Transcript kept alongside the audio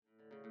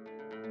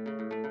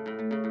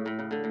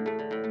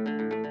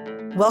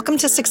Welcome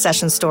to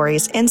Succession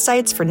Stories,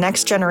 Insights for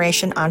Next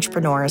Generation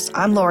Entrepreneurs.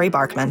 I'm Lori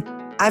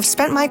Barkman. I've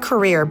spent my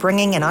career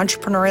bringing an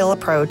entrepreneurial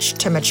approach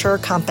to mature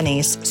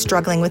companies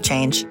struggling with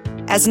change.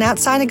 As an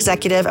outside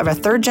executive of a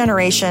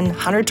third-generation,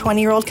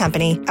 120-year-old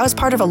company, I was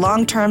part of a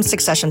long-term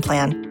succession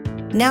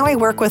plan. Now I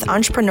work with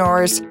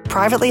entrepreneurs,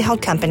 privately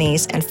held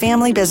companies, and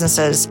family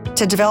businesses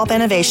to develop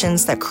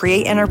innovations that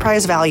create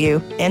enterprise value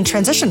and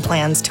transition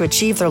plans to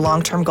achieve their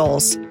long-term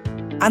goals.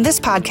 On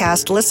this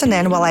podcast, listen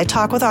in while I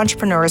talk with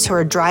entrepreneurs who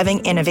are driving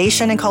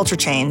innovation and culture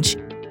change.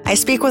 I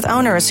speak with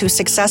owners who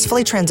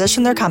successfully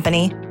transition their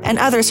company and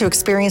others who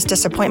experience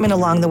disappointment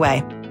along the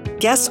way.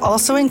 Guests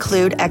also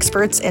include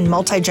experts in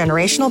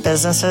multi-generational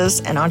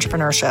businesses and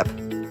entrepreneurship.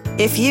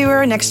 If you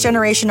are a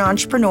next-generation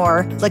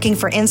entrepreneur looking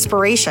for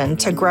inspiration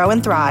to grow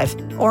and thrive,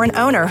 or an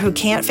owner who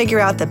can't figure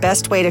out the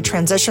best way to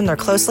transition their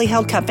closely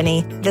held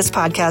company, this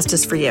podcast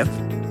is for you.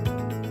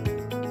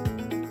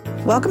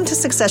 Welcome to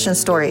Succession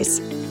Stories.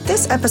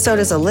 This episode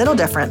is a little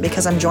different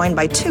because I'm joined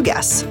by two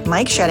guests,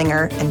 Mike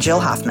Shedinger and Jill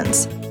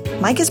Hoffmans.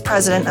 Mike is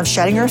president of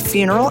Shedinger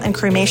Funeral and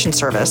Cremation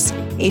Service,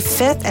 a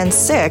fifth and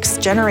sixth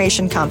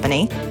generation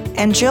company,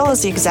 and Jill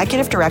is the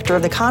executive director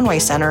of the Conway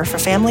Center for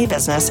Family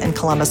Business in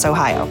Columbus,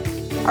 Ohio.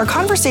 Our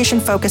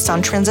conversation focused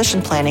on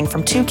transition planning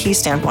from two key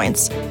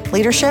standpoints,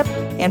 leadership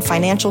and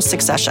financial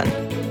succession.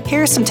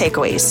 Here are some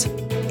takeaways.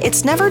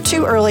 It's never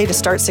too early to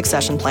start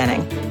succession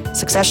planning.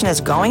 Succession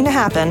is going to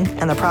happen,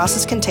 and the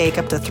process can take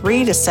up to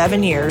 3 to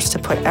 7 years to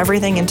put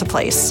everything into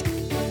place.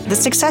 The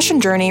succession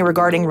journey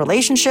regarding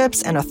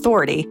relationships and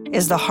authority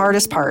is the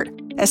hardest part,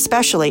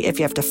 especially if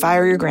you have to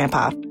fire your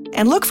grandpa.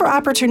 And look for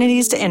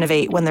opportunities to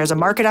innovate when there's a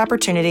market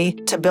opportunity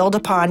to build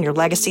upon your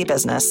legacy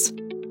business.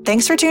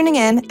 Thanks for tuning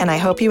in, and I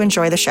hope you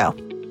enjoy the show.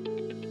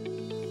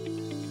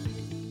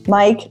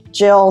 Mike,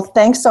 Jill,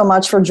 thanks so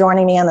much for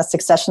joining me on the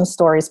Succession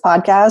Stories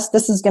podcast.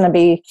 This is going to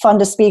be fun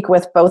to speak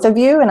with both of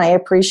you, and I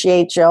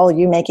appreciate, Jill,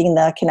 you making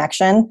the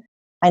connection.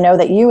 I know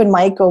that you and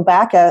Mike go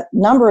back a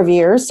number of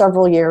years,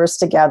 several years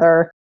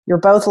together. You're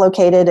both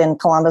located in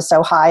Columbus,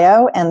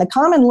 Ohio, and the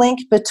common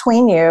link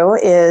between you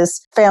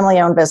is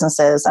family-owned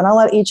businesses. And I'll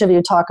let each of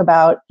you talk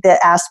about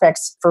the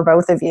aspects for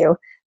both of you.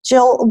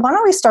 Jill, why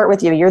don't we start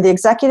with you? You're the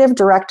executive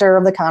director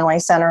of the Conway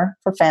Center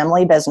for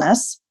Family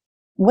Business.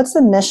 What's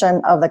the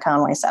mission of the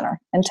Conway Center?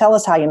 And tell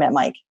us how you met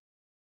Mike.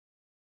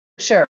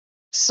 Sure.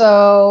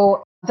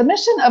 So the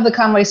mission of the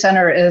Conway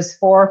Center is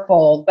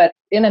fourfold, but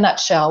in a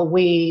nutshell,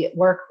 we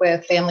work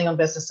with family-owned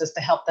businesses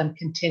to help them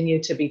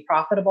continue to be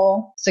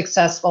profitable,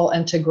 successful,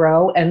 and to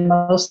grow, and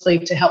mostly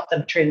to help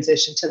them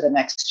transition to the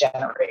next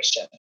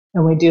generation.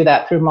 And we do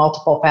that through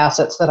multiple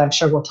facets that I'm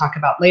sure we'll talk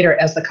about later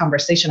as the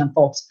conversation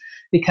unfolds,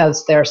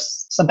 because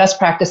there's some best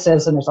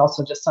practices and there's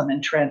also just some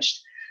entrenched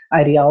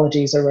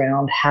ideologies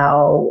around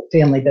how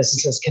family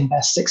businesses can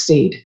best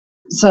succeed.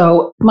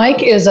 So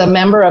Mike is a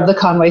member of the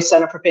Conway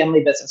Center for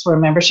Family Business. We're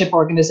a membership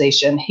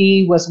organization.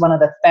 He was one of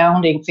the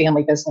founding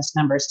family business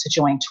members to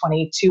join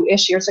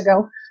 22-ish years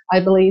ago, I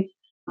believe.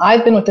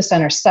 I've been with the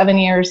center 7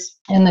 years,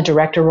 in the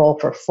director role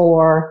for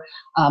 4.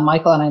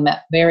 Michael and I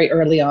met very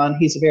early on.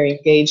 He's a very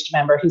engaged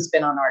member. He's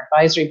been on our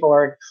advisory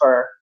board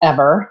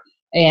forever,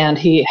 and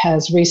he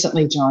has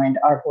recently joined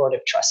our board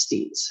of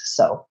trustees.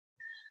 So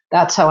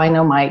that's how I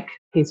know Mike.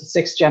 He's a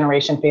 6th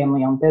generation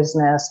family-owned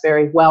business,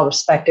 very well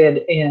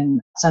respected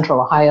in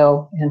Central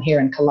Ohio and here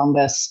in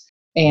Columbus.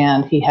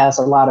 And he has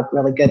a lot of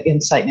really good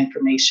insight and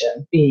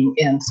information being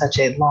in such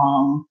a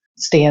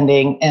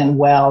long-standing and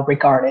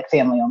well-regarded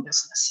family-owned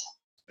business.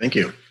 Thank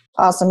you.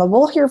 Awesome.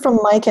 We'll hear from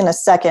Mike in a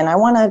second. I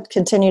want to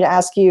continue to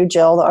ask you,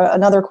 Jill,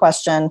 another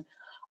question.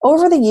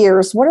 Over the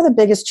years, what are the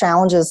biggest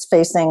challenges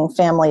facing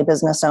family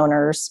business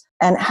owners?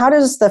 And how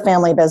does the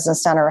Family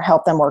Business Center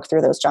help them work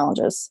through those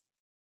challenges?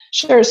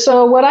 Sure.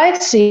 So what I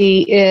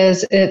see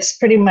is it's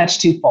pretty much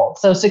twofold.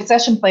 So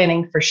succession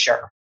planning for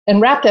sure.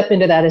 And wrapped up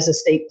into that is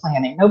estate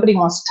planning. Nobody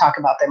wants to talk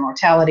about their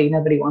mortality.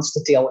 Nobody wants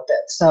to deal with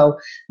it. So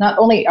not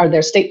only are their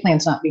estate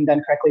plans not being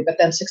done correctly, but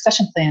then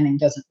succession planning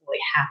doesn't really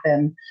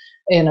happen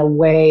in a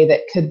way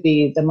that could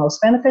be the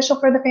most beneficial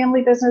for the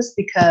family business,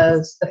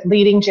 because the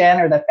leading gen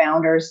or the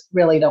founders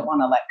really don't want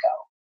to let go.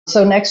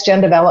 So next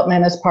gen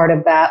development is part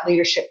of that.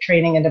 Leadership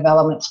training and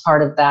development is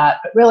part of that.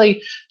 But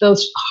really,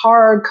 those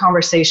hard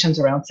conversations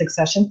around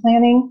succession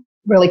planning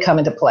really come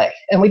into play.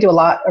 And we do a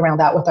lot around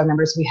that with our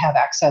members. We have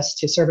access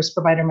to service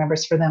provider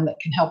members for them that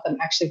can help them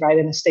actually write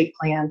an estate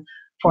plan,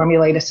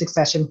 formulate a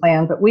succession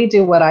plan. But we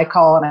do what I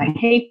call, and I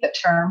hate the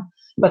term,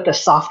 but the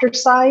softer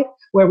side,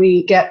 where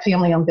we get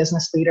family-owned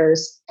business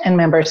leaders and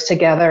members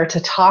together to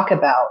talk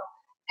about,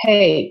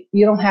 hey,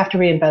 you don't have to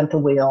reinvent the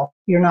wheel.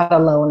 You're not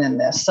alone in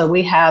this. So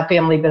we have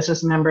family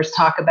business members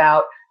talk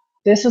about,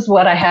 this is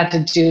what I had to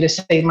do to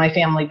save my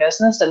family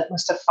business, and it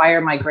was to fire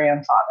my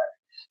grandfather.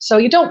 So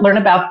you don't learn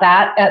about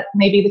that at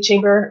maybe the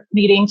chamber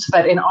meetings,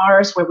 but in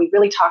ours, where we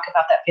really talk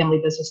about that family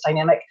business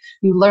dynamic,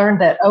 you learn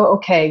that, oh,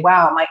 okay,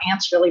 wow, my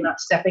aunt's really not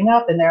stepping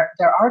up, and there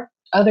are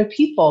other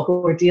people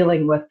who are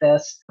dealing with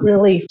this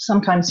really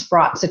sometimes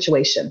fraught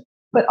situation.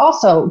 But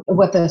also,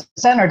 what the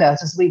center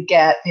does is we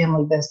get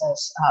family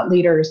business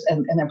leaders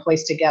and they're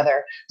placed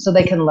together so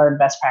they can learn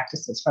best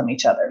practices from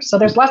each other. So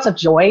there's lots of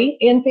joy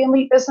in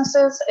family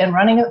businesses and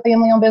running a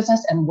family owned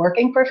business and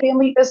working for a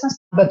family business,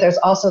 but there's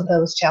also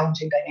those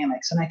challenging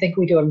dynamics. And I think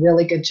we do a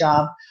really good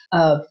job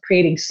of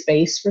creating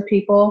space for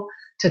people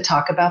to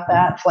talk about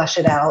that, flesh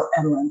it out,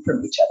 and learn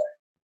from each other.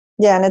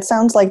 Yeah, and it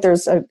sounds like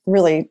there's a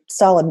really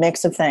solid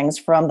mix of things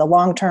from the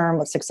long term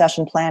with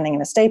succession planning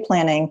and estate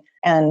planning,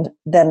 and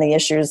then the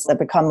issues that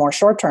become more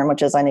short term,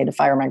 which is I need to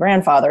fire my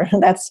grandfather.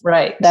 That's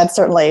right. That's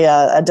certainly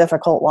a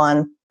difficult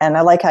one. And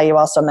I like how you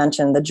also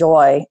mentioned the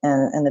joy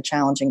and the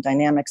challenging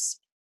dynamics.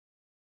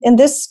 In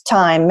this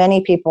time, many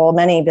people,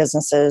 many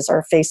businesses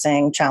are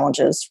facing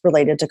challenges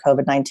related to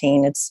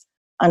COVID-19. It's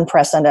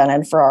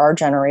unprecedented for our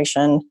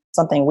generation,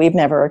 something we've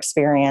never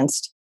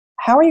experienced.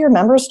 How are your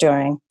members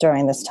doing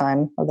during this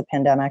time of the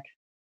pandemic?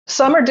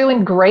 Some are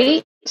doing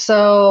great.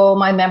 So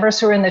my members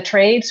who are in the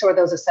trades, who are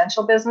those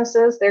essential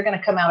businesses, they're going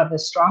to come out of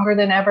this stronger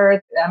than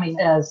ever. I mean,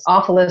 as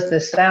awful as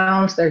this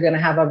sounds, they're going to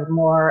have a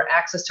more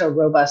access to a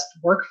robust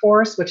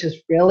workforce, which has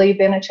really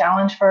been a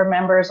challenge for our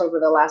members over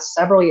the last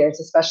several years,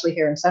 especially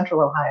here in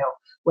Central Ohio,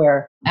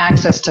 where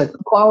access to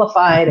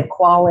qualified and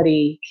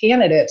quality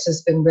candidates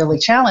has been really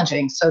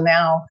challenging. So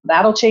now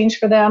that'll change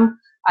for them.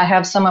 I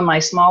have some of my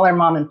smaller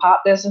mom and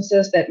pop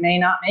businesses that may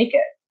not make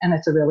it, and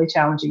it's a really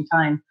challenging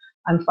time.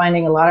 I'm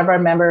finding a lot of our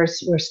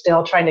members, we're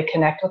still trying to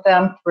connect with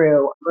them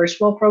through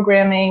virtual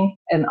programming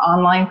and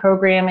online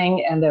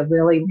programming, and they're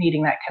really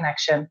needing that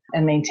connection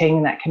and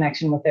maintaining that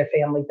connection with their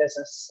family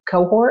business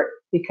cohort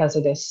because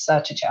it is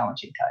such a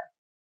challenging time.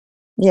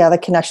 Yeah, the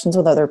connections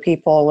with other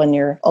people when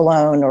you're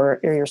alone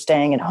or you're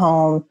staying at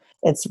home,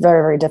 it's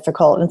very, very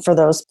difficult. And for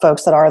those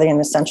folks that are in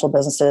essential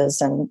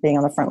businesses and being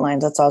on the front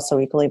lines, that's also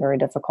equally very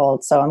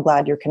difficult. So I'm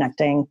glad you're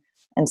connecting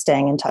and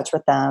staying in touch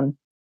with them.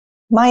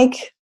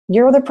 Mike,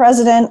 you're the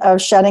president of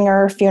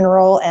Schettinger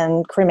Funeral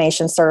and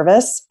Cremation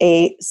Service,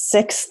 a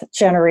sixth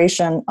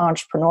generation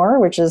entrepreneur,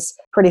 which is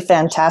pretty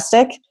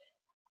fantastic.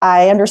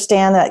 I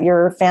understand that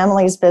your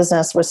family's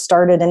business was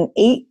started in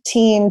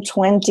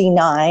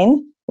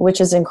 1829, which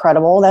is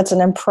incredible. That's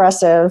an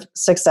impressive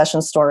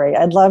succession story.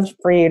 I'd love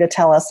for you to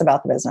tell us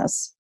about the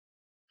business.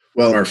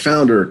 Well, our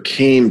founder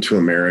came to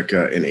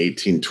America in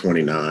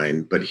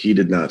 1829, but he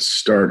did not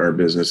start our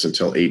business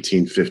until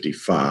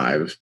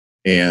 1855.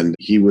 And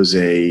he was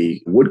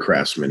a wood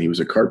craftsman. He was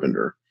a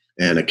carpenter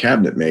and a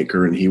cabinet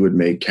maker, and he would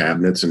make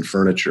cabinets and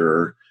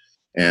furniture.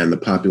 And the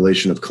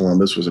population of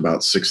Columbus was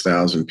about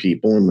 6,000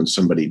 people. And when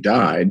somebody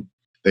died,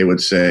 they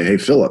would say, "Hey,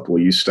 Philip, will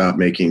you stop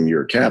making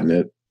your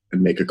cabinet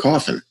and make a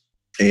coffin?"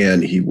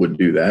 And he would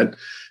do that.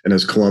 And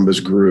as Columbus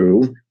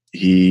grew,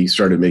 he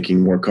started making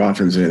more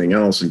coffins than anything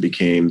else and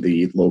became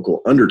the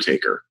local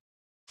undertaker.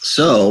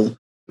 So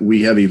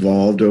we have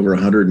evolved over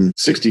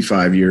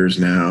 165 years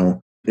now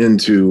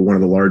into one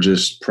of the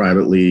largest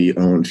privately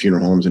owned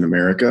funeral homes in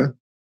America.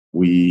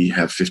 We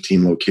have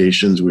 15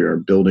 locations. We are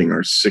building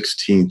our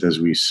 16th as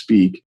we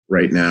speak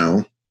right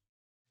now.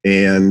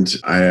 And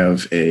I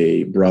have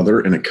a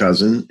brother and a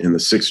cousin in the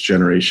sixth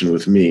generation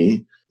with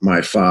me.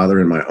 My father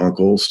and my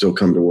uncle still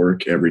come to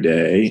work every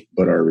day,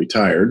 but are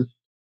retired.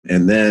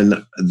 And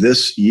then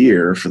this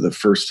year, for the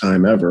first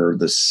time ever,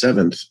 the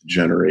seventh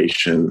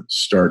generation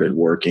started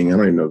working. I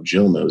don't even know if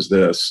Jill knows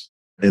this,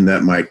 in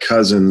that my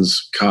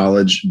cousin's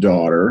college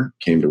daughter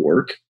came to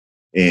work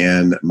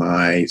and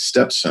my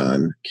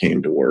stepson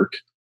came to work.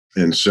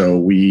 And so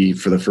we,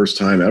 for the first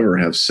time ever,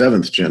 have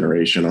seventh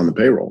generation on the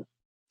payroll.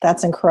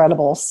 That's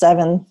incredible.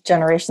 7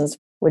 generations.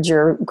 Would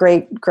your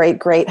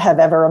great have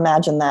ever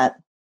imagined that?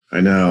 I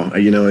know.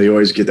 You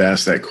always get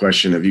asked that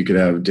question. If you could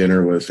have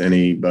dinner with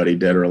anybody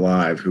dead or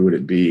alive, who would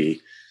it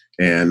be?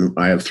 And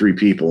I have 3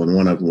 people, and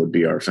one of them would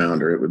be our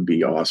founder. It would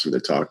be awesome to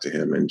talk to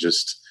him. And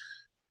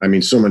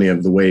so many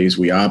of the ways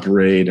we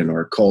operate and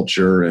our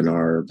culture and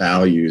our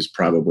values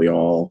probably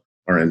all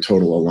are in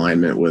total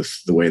alignment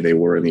with the way they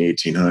were in the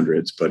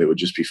 1800s, but it would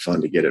just be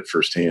fun to get it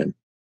firsthand.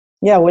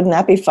 Yeah, wouldn't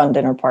that be fun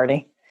dinner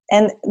party?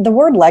 And the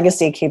word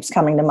legacy keeps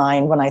coming to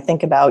mind when I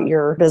think about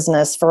your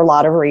business for a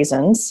lot of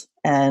reasons,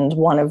 and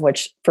one of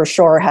which for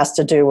sure has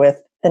to do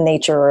with the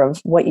nature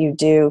of what you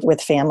do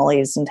with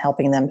families and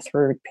helping them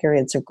through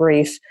periods of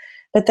grief.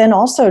 But then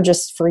also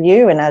just for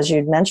you, and as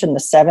you'd mentioned, the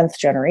 7th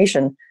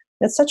generation,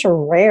 it's such a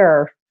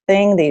rare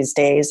thing these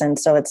days. And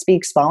so it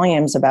speaks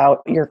volumes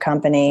about your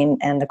company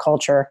and the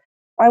culture.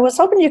 I was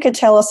hoping you could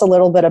tell us a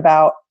little bit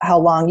about how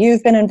long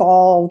you've been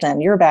involved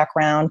and your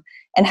background.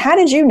 And how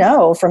did you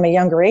know from a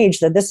younger age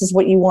that this is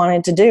what you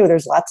wanted to do?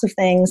 There's lots of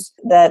things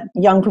that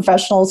young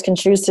professionals can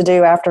choose to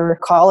do after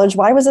college.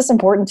 Why was this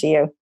important to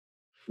you?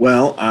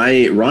 Well,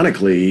 I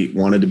ironically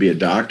wanted to be a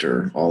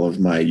doctor all of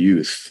my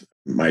youth.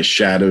 My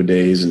shadow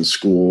days in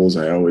schools,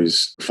 I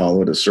always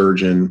followed a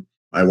surgeon.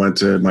 I went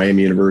to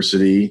Miami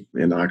University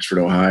in Oxford,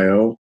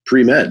 Ohio,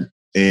 pre-med.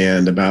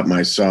 And about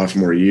my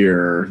sophomore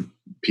year,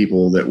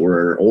 people that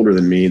were older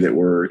than me that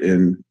were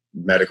in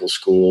medical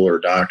school or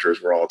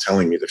doctors were all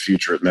telling me the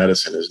future of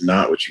medicine is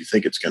not what you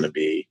think it's going to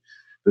be.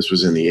 This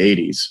was in the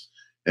 80s.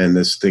 and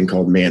this thing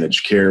called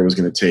managed care was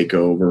going to take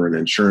over, and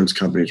insurance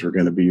companies were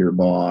going to be your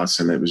boss.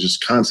 And it was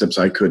just concepts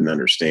I couldn't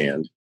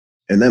understand.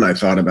 And then I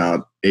thought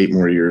about 8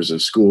 more years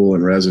of school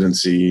and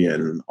residency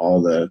and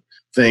all the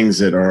things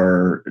that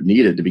are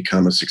needed to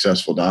become a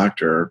successful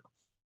doctor.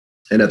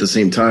 And at the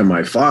same time,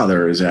 my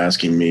father is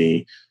asking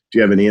me, do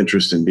you have any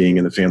interest in being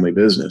in the family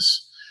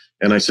business?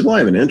 And I said, well, I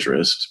have an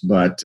interest,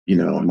 but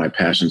my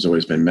passion's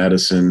always been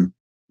medicine.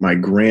 My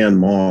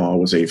grandma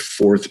was a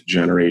 4th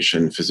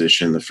generation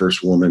physician, the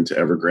first woman to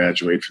ever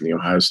graduate from the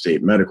Ohio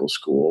State Medical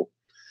School.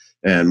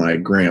 And my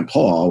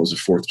grandpa was a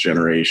 4th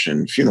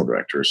generation funeral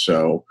director.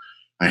 So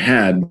I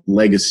had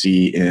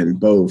legacy in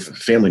both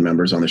family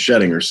members on the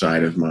Schettinger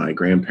side of my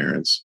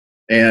grandparents.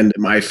 And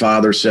my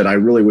father said, I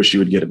really wish you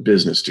would get a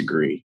business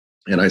degree.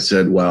 And I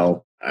said,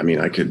 well,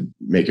 I could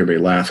make everybody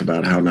laugh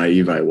about how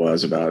naive I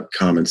was about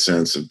common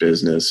sense of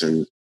business.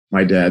 And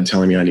my dad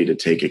telling me I need to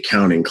take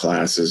accounting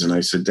classes. And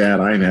I said,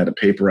 Dad, I've had a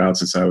paper route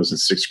since I was in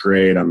 6th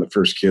grade. I'm the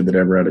first kid that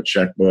ever had a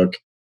checkbook.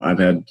 I've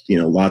had,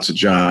 lots of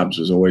jobs,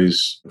 was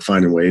always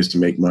finding ways to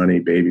make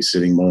money,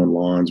 babysitting, mowing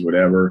lawns,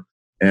 whatever.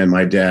 And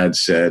my dad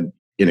said,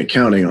 in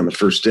accounting, on the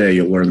first day,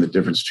 you'll learn the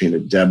difference between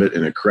a debit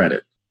and a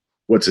credit.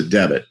 What's a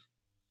debit?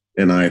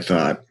 And I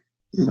thought,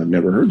 I've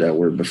never heard that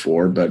word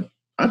before, but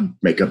I'd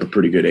make up a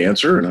pretty good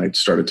answer. And I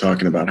started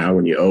talking about how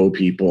when you owe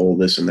people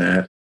this and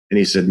that. And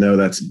he said, no,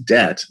 that's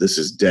debt. This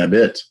is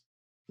debit.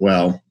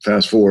 Well,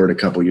 fast forward a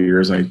couple of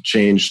years, I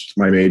changed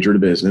my major to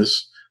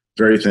business.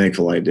 Very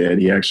thankful I did.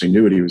 He actually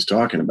knew what he was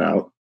talking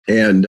about.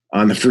 And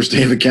on the first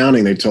day of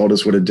accounting, they told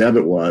us what a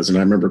debit was. And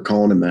I remember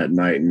calling him that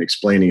night and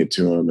explaining it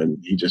to him, and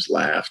he just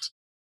laughed.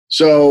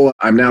 So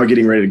I'm now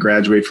getting ready to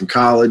graduate from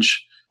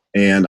college.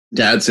 And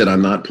Dad said,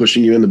 I'm not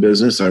pushing you in the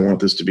business. I want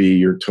this to be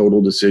your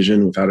total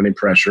decision without any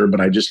pressure,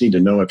 but I just need to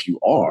know if you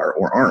are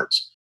or aren't.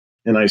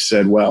 And I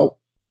said, well,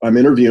 I'm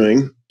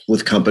interviewing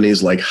with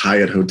companies like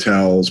Hyatt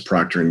Hotels,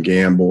 Procter &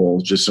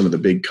 Gamble, just some of the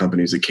big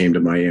companies that came to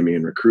Miami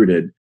and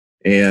recruited.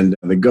 And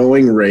the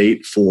going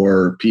rate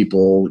for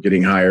people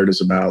getting hired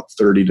is about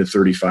 30 to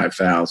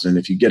 35,000.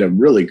 If you get a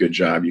really good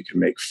job, you can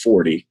make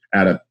 40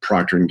 at a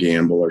Procter &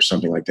 Gamble or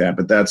something like that.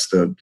 But that's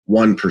the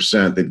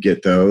 1% that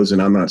get those.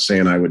 And I'm not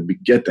saying I would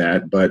get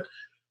that, but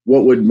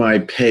what would my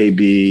pay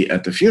be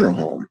at the funeral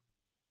home?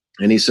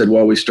 And he said,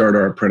 well, we start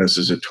our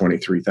apprentices at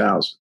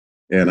 23,000.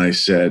 And I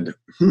said,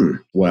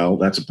 well,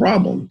 that's a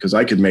problem because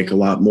I could make a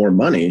lot more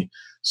money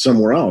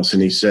somewhere else.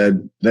 And he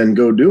said, then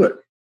go do it.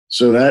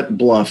 So that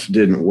bluff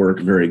didn't work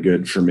very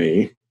good for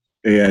me.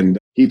 And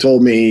he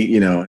told me,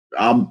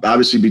 I'll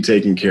obviously be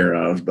taken care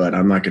of, but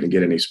I'm not going to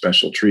get any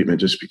special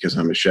treatment just because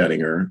I'm a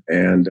Schettinger.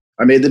 And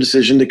I made the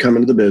decision to come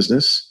into the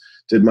business,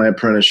 did my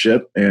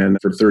apprenticeship, and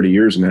for 30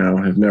 years now,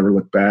 have never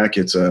looked back.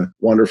 It's a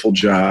wonderful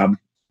job.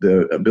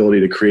 The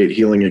ability to create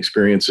healing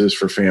experiences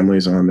for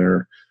families on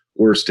their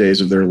worst days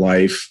of their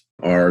life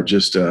are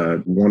just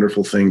a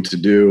wonderful thing to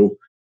do.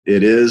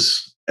 It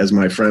is, as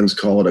my friends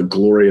call it, a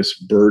glorious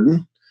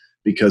burden,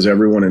 because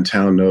everyone in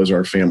town knows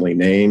our family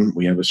name.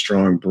 We have a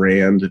strong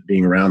brand,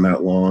 being around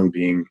that long,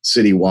 being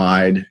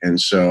citywide. And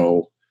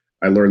so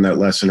I learned that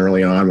lesson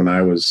early on when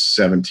I was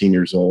 17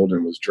 years old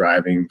and was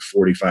driving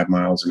 45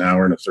 miles an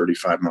hour in a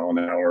 35 mile an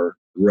hour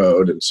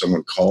road. And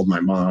someone called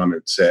my mom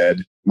and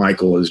said,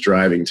 Michael is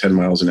driving 10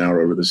 miles an hour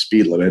over the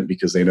speed limit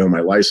because they know my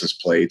license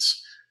plates.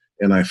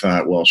 And I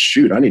thought, well,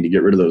 shoot, I need to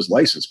get rid of those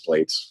license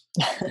plates.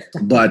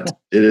 But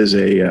it is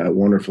a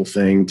wonderful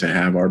thing to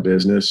have our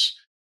business.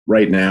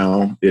 Right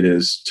now, it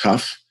is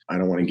tough. I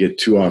don't want to get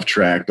too off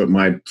track, but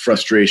my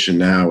frustration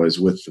now is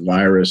with the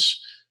virus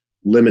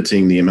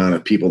limiting the amount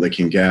of people that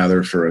can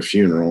gather for a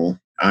funeral.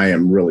 I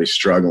am really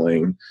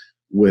struggling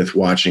with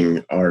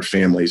watching our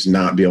families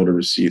not be able to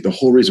receive. The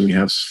whole reason we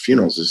have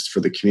funerals is for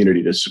the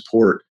community to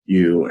support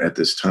you at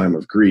this time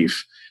of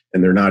grief.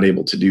 And they're not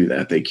able to do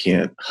that. They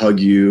can't hug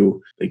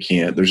you.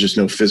 There's just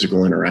no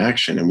physical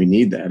interaction. And we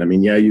need that.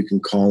 Yeah, you can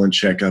call and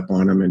check up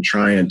on them and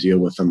try and deal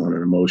with them on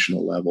an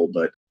emotional level.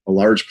 But a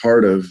large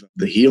part of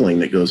the healing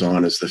that goes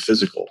on is the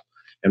physical.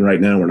 And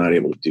right now, we're not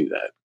able to do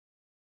that.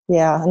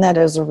 Yeah, and that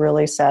is a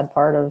really sad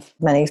part of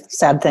many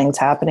sad things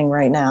happening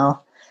right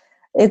now.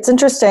 It's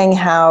interesting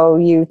how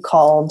you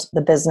called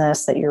the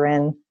business that you're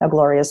in a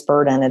glorious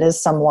burden. It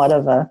is somewhat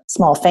of a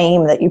small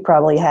fame that you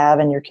probably have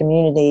in your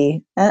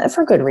community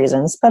for good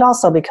reasons, but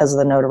also because of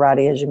the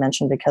notoriety, as you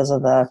mentioned, because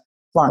of the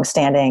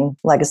longstanding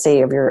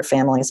legacy of your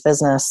family's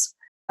business.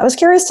 I was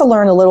curious to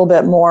learn a little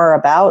bit more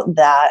about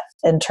that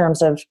in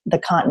terms of the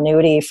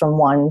continuity from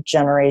one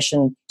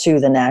generation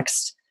to the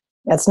next.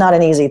 It's not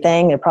an easy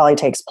thing. It probably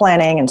takes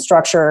planning and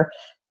structure.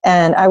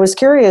 And I was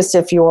curious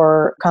if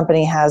your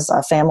company has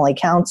a family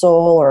council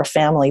or a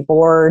family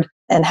board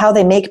and how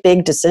they make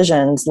big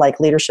decisions like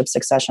leadership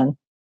succession.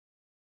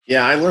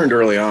 Yeah, I learned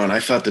early on. I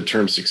thought the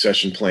term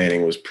succession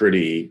planning was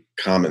pretty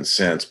common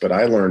sense, but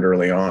I learned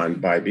early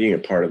on by being a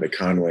part of the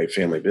Conway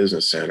Family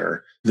Business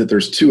Center that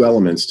there's 2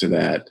 elements to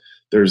that.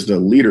 There's the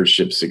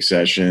leadership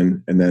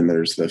succession, and then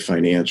there's the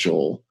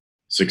financial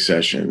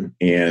succession,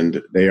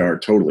 and they are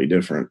totally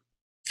different.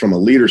 from a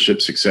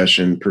leadership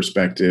succession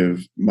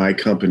perspective, my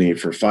company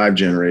for 5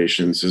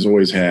 generations has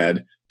always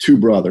had 2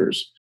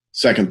 brothers,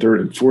 second, third,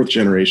 and fourth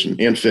generation,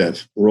 and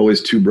fifth were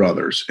always 2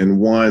 brothers. And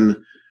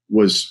one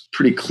was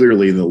pretty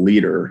clearly the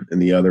leader,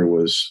 and the other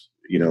was,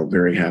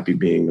 very happy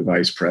being the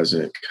vice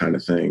president kind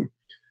of thing.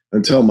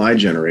 Until my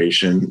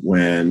generation,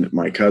 when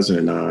my cousin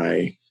and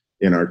I,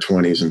 in our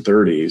 20s and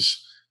 30s,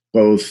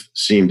 both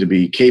seemed to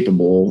be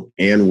capable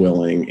and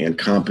willing and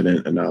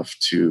competent enough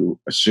to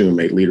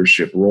assume a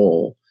leadership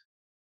role.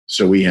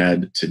 So we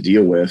had to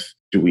deal with,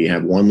 do we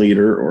have one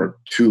leader or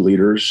 2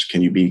 leaders?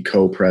 Can you be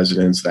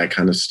co-presidents, that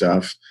kind of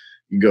stuff?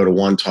 You go to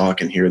one talk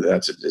and hear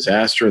that's a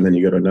disaster, and then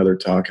you go to another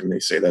talk and they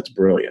say that's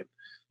brilliant.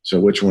 So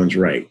which one's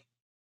right?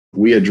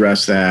 We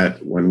addressed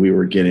that when we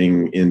were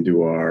getting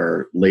into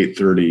our late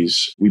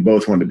 30s. We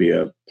both wanted to be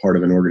a part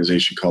of an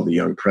organization called the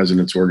Young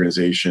Presidents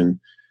Organization.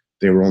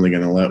 They were only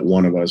going to let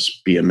one of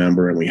us be a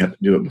member, and we had to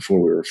do it before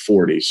we were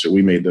 40. So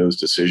we made those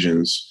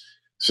decisions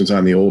since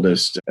I'm the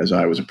oldest, as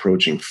I was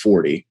approaching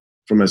 40.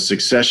 From a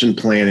succession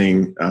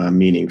planning,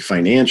 meaning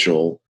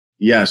financial,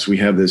 yes, we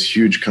have this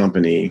huge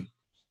company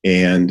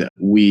and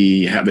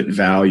we have it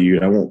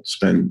valued. I won't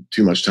spend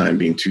too much time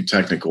being too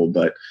technical,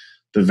 but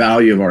the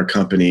value of our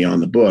company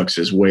on the books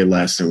is way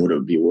less than what it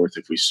would be worth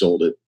if we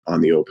sold it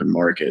on the open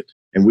market.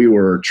 And we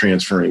were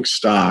transferring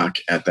stock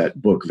at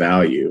that book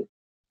value.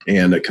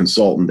 And a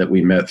consultant that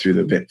we met through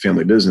the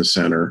Family Business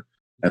Center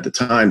at the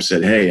time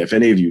said, hey, if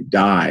any of you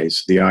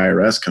dies, the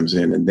IRS comes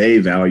in and they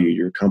value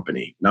your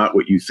company, not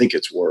what you think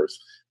it's worth,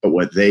 but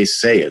what they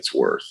say it's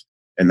worth.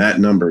 And that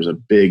number is a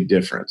big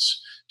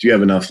difference. Do you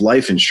have enough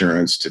life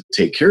insurance to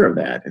take care of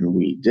that? And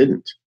we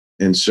didn't.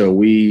 And so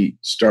we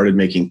started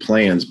making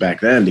plans back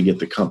then to get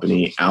the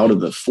company out of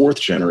the 4th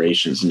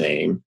generation's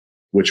name,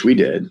 which we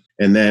did.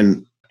 And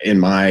then in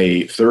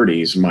my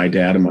 30s, my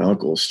dad and my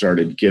uncle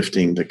started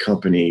gifting the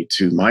company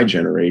to my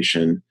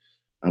generation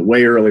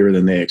way earlier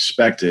than they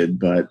expected.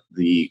 But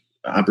the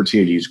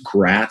opportunities,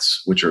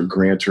 GRATs, which are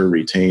grantor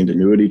retained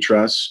annuity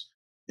trusts,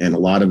 and a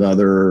lot of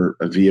other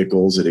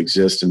vehicles that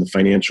exist in the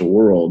financial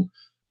world,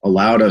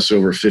 allowed us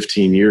over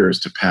 15 years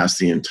to pass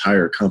the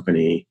entire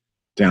company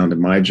down to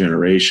my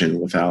generation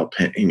without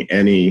paying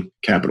any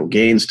capital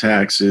gains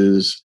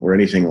taxes or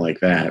anything like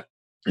that.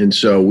 And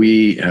so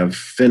we have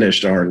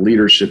finished our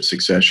leadership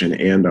succession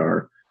and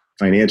our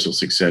financial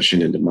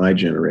succession into my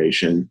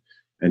generation.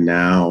 And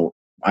now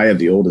I have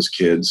the oldest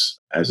kids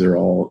as they're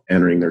all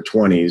entering their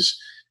 20s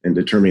and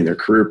determining their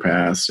career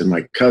paths. And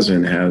my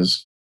cousin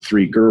has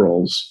 3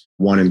 girls,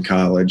 one in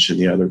college and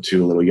the other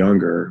 2 a little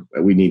younger.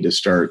 We need to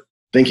start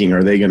thinking,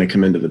 are they going to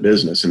come into the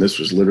business? And this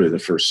was literally the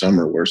first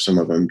summer where some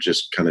of them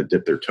just kind of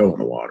dipped their toe in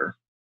the water.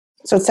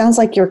 So it sounds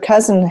like your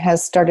cousin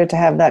has started to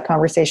have that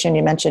conversation.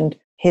 You mentioned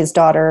his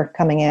daughter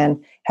coming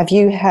in. Have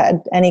you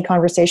had any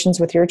conversations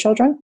with your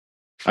children?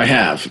 I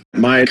have.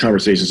 My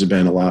conversations have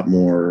been a lot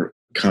more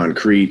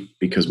concrete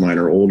because mine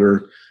are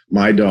older.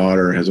 My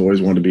daughter has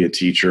always wanted to be a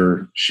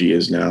teacher. She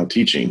is now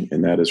teaching,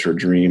 and that is her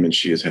dream. And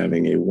she is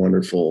having a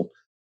wonderful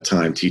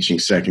time teaching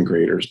second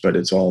graders, but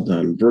it's all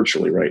done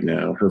virtually right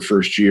now. Her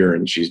first year,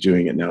 and she's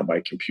doing it now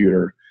by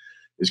computer,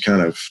 is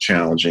kind of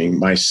challenging.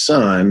 My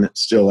son,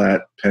 still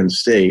at Penn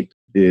State,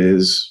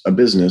 is a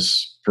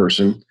business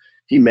person.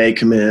 He may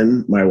come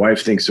in. My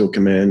wife thinks he'll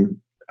come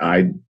in.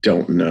 I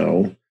don't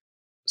know.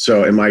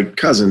 So, and my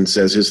cousin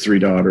says his 3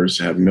 daughters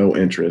have no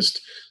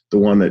interest. The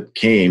one that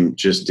came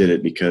just did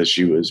it because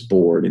she was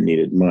bored and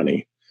needed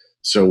money.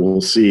 So we'll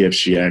see if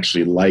she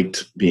actually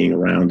liked being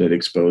around it,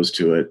 exposed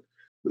to it.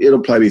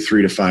 It'll probably be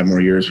 3 to 5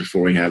 more years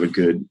before we have a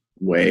good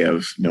way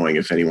of knowing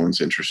if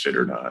anyone's interested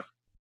or not.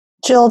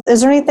 Jill,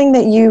 is there anything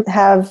that you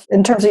have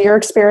in terms of your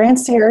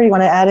experience here you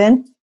want to add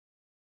in?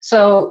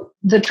 So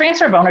the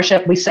transfer of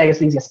ownership, we say, is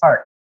the easiest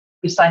part.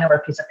 You sign over a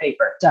piece of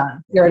paper,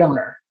 done. You're an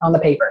owner on the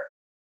paper.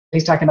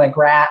 He's talking about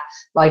GRAT,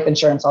 life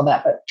insurance, all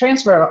that. But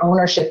transfer of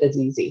ownership is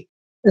easy.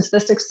 It's the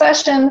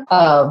succession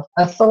of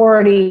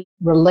authority,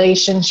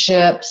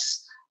 relationships,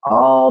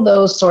 all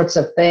those sorts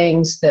of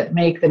things that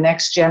make the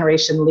next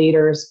generation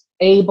leaders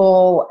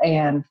able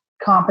and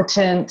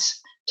competent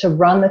to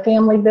run the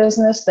family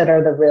business that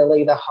are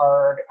the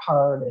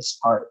hardest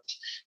part.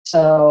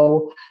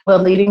 So the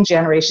leading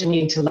generation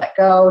need to let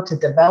go, to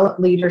develop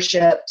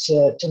leadership,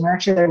 to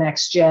nurture their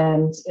next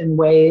gens in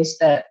ways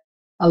that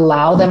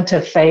allow them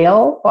to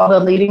fail while the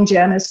leading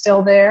gen is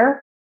still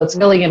there. It's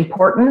really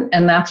important,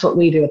 and that's what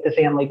we do at the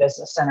Family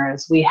Business Center,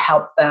 is we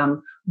help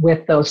them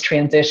with those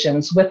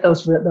transitions, with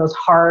those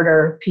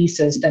harder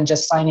pieces than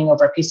just signing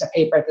over a piece of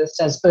paper that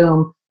says,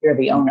 boom, you're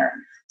the owner.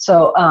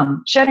 So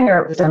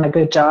Schrodinger has done a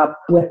good job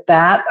with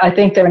that. I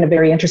think they're in a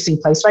very interesting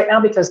place right now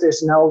because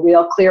there's no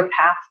real clear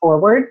path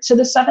forward to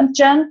the 7th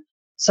gen.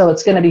 So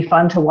it's going to be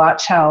fun to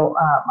watch how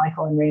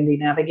Michael and Randy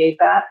navigate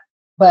that.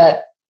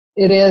 But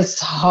it is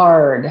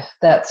hard,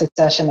 that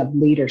succession of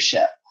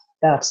leadership.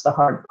 That's the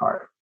hard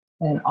part,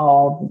 and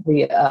all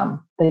the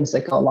things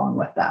that go along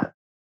with that.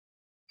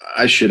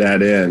 I should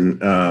add in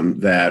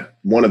that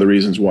one of the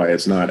reasons why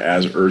it's not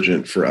as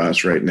urgent for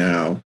us right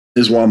now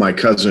is while my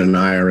cousin and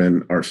I are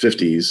in our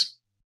 50s,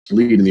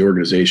 leading the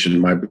organization.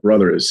 My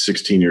brother is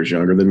 16 years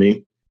younger than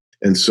me.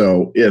 And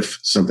so if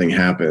something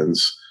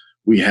happens,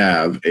 we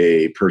have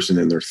a person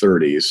in their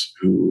 30s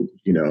who,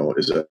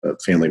 is a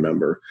family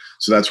member.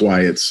 So that's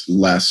why it's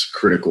less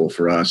critical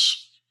for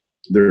us.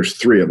 There's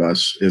three of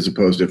us as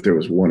opposed to if there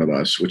was one of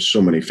us, which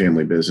so many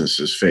family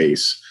businesses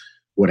face.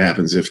 What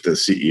happens if the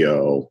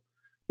CEO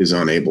is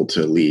unable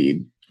to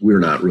lead? We're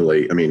not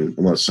really,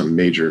 unless some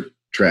major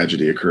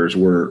tragedy occurs,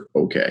 we're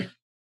okay.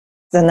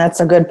 Then that's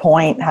a good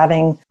point.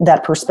 Having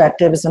that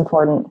perspective is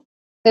important.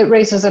 It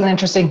raises an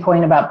interesting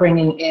point about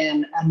bringing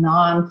in a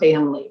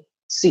non-family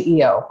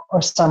CEO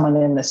or someone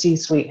in the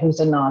C-suite who's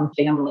a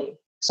non-family.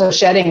 So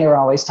Schrödinger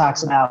always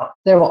talks about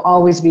there will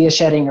always be a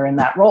Schrödinger in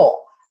that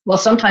role. Well,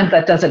 sometimes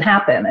that doesn't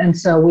happen. And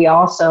so we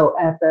also,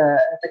 at the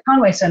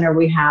Conway Center,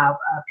 we have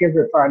a peer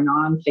group for our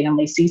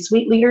non-family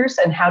C-suite leaders.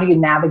 And how do you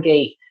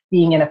navigate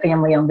being in a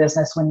family-owned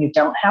business when you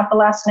don't have the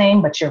last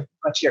name, but you're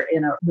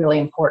in a really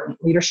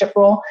important leadership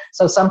role?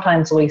 So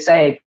sometimes we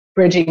say,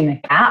 bridging the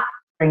gap,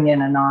 bring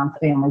in a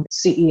non-family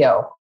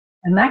CEO.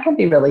 And that can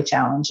be really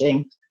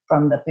challenging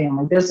from the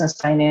family business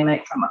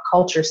dynamic, from a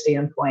culture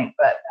standpoint,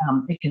 but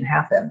it can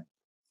happen.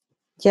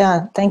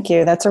 Yeah, thank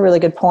you. That's a really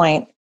good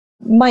point.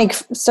 Mike,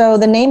 so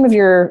the name of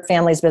your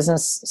family's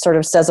business sort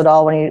of says it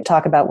all when you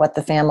talk about what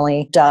the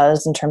family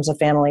does in terms of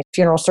family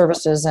funeral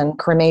services and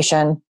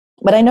cremation.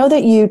 But I know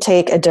that you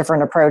take a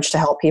different approach to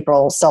help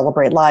people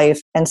celebrate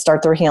life and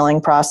start their healing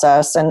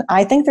process. And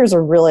I think there's a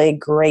really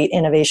great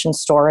innovation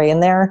story in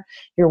there.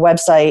 Your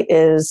website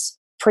is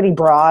pretty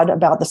broad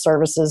about the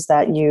services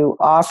that you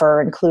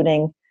offer,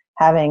 including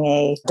having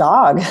a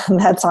dog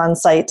that's on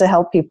site to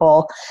help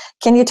people.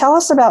 Can you tell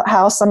us about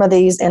how some of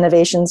these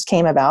innovations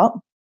came about?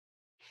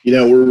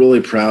 We're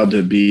really proud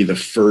to be the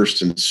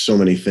first in so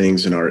many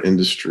things in our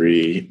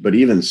industry, but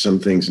even some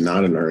things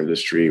not in our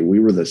industry. We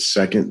were the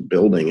second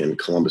building in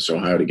Columbus,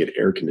 Ohio to get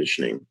air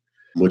conditioning,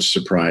 which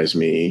surprised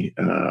me.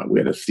 We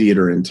had a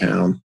theater in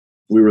town.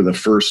 We were the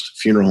first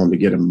funeral home to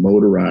get a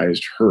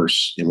motorized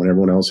hearse, when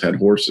everyone else had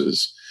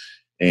horses.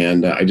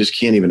 And I just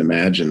can't even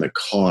imagine the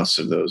cost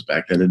of those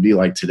back then. It'd be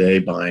like today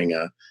buying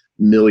 $1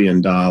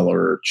 million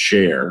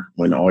chair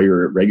when all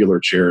your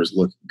regular chairs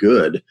look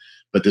good.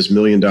 But this $1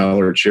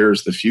 million chair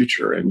is the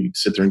future. And you'd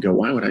sit there and go,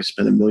 why would I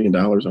spend $1 million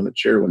on a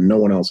chair when no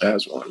one else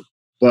has one?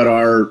 But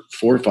our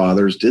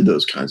forefathers did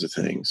those kinds of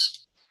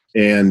things.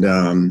 And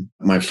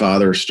my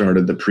father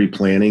started the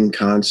pre-planning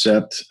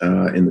concept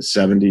in the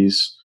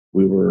 70s.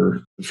 We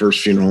were the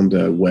first funeral home to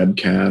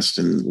webcast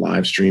and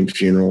live stream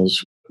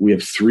funerals. We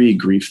have 3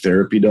 grief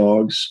therapy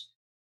dogs.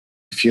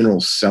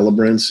 Funeral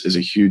celebrants is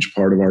a huge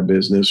part of our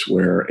business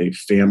where a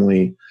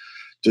family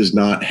does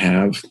not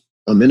have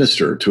a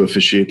minister to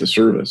officiate the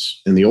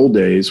service. In the old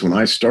days, when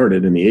I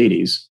started in the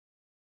 80s,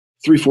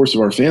 3/4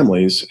 of our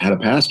families had a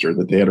pastor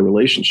that they had a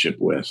relationship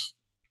with.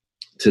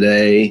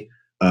 Today,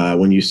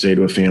 when you say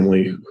to a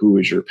family, who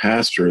is your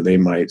pastor? They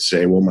might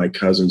say, well, my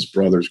cousin's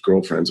brother's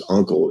girlfriend's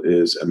uncle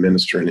is a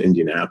minister in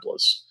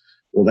Indianapolis.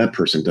 Well, that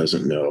person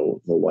doesn't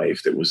know the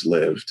life that was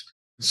lived.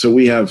 So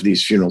we have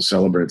these funeral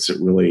celebrants that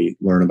really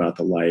learn about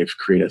the life,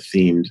 create a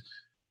themed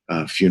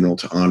funeral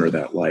to honor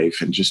that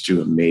life, and just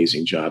do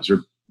amazing jobs.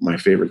 They're my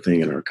favorite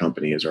thing in our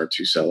company is our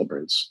 2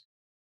 celebrants.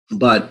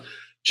 But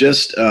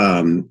just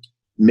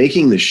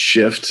making the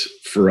shift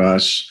for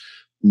us,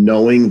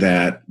 knowing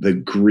that the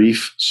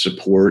grief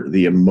support,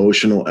 the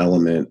emotional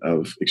element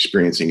of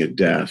experiencing a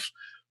death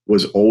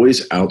was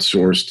always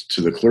outsourced to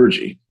the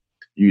clergy.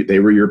 They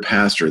were your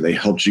pastor. They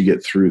helped you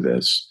get through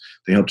this.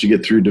 They helped you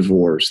get through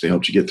divorce. They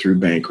helped you get through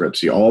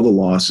bankruptcy, all the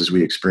losses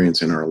we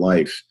experience in our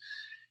life.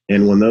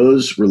 And when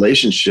those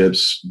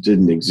relationships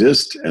didn't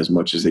exist as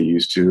much as they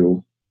used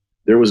to,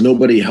 there was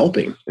nobody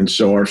helping. And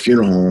so our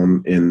funeral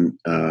home in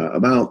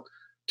about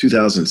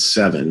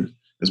 2007,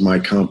 as my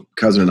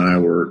cousin and I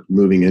were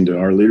moving into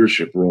our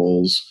leadership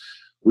roles,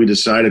 we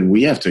decided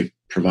we have to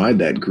provide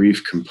that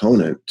grief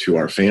component to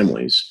our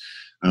families.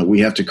 We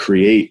have to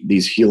create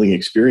these healing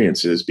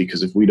experiences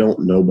because if we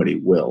don't, nobody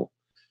will.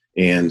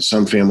 And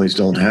some families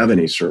don't have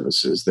any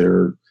services.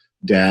 Their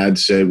dad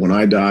said, when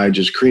I die,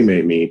 just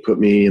cremate me, put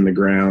me in the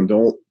ground.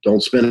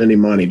 Don't spend any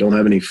money. Don't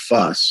have any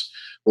fuss.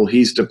 Well,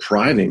 he's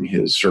depriving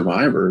his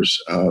survivors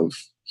of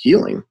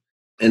healing.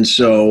 And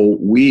so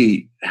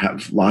we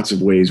have lots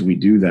of ways we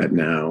do that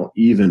now,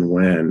 even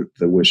when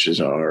the wishes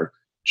are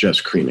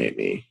just cremate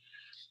me.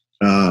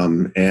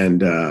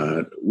 And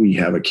we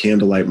have a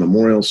candlelight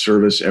memorial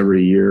service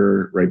every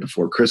year right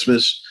before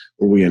Christmas,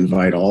 where we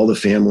invite all the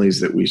families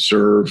that we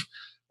serve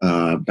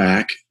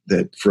back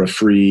that for a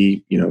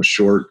free,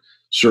 short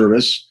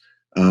service.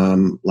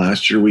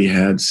 Last year we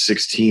had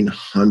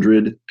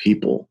 1,600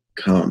 people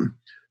come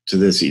to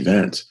this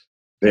event.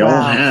 They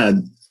all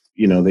had,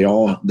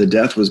 the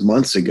death was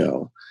months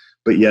ago,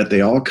 but yet they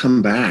all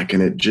come back,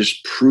 and it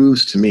just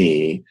proves to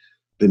me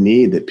the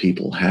need that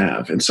people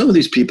have. And some of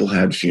these people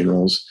had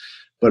funerals,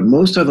 but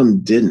most of them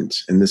didn't.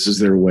 And this is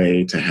their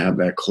way to have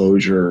that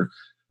closure,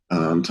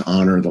 to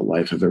honor the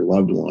life of their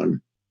loved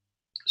one.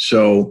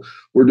 So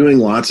we're doing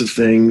lots of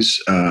things.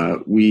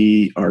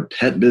 Our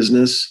pet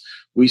business,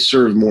 we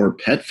serve more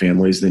pet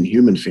families than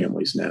human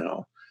families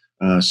now.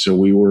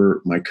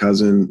 My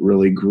cousin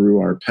really grew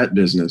our pet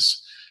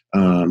business.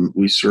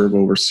 We serve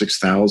over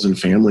 6,000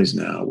 families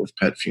now with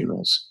pet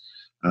funerals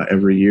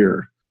every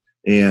year.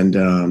 And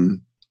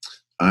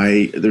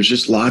there's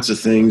just lots of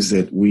things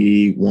that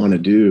we want to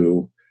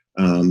do.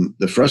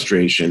 The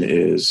frustration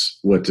is,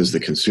 what does the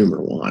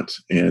consumer want?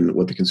 And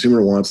what the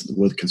consumer wants,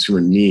 what the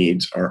consumer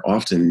needs are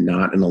often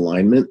not in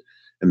alignment,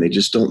 and they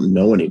just don't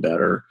know any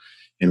better.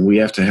 And we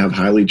have to have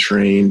highly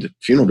trained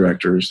funeral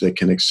directors that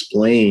can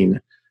explain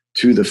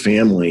to the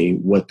family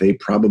what they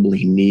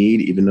probably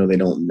need, even though they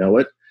don't know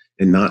it,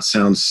 and not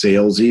sound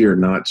salesy or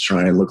not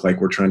try and look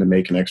like we're trying to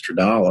make an extra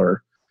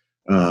dollar.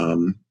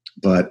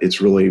 But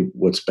it's really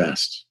what's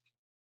best.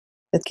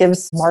 It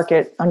gives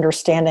market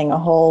understanding a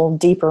whole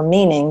deeper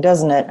meaning,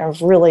 doesn't it?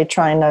 Of really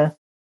trying to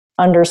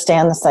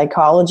understand the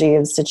psychology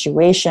of the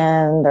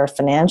situation, their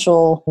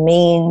financial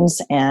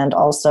means, and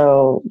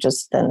also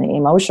just then the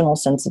emotional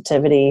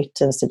sensitivity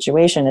to the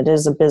situation. It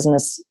is a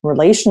business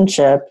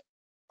relationship,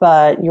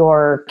 but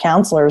your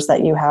counselors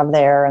that you have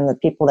there and the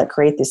people that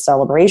create these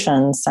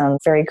celebrations sound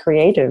very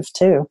creative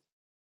too.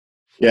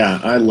 Yeah,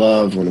 I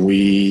love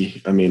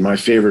my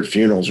favorite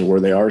funerals are where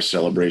they are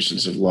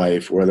celebrations of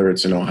life, whether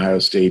it's an Ohio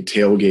State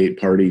tailgate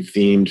party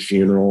themed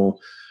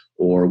funeral,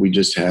 or we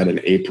just had an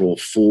April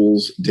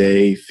Fool's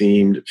Day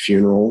themed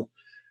funeral.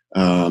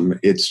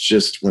 It's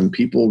just when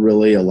people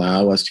really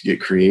allow us to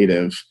get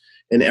creative,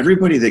 and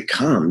everybody that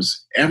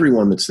comes,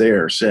 everyone that's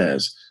there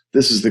says,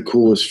 this is the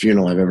coolest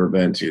funeral I've ever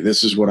been to.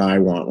 This is what I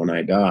want when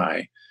I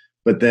die.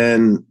 But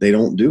then they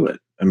don't do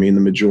it. I mean,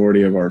 the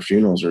majority of our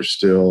funerals are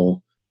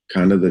still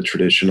kind of the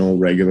traditional,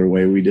 regular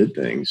way we did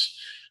things.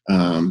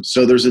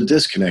 So there's a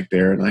disconnect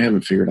there, and I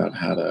haven't figured out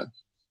how to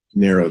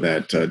narrow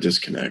that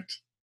disconnect.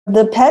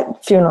 The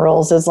pet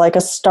funerals is like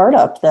a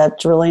startup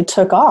that really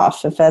took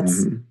off. If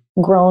that's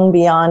grown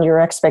beyond your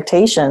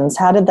expectations,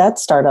 how did that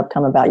startup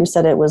come about? You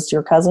said it was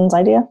your cousin's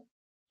idea?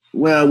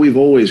 Well, we've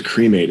always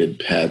cremated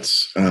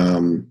pets,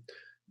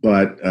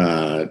 but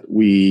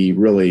we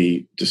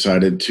really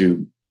decided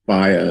to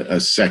buy a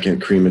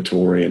second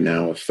crematory and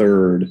now a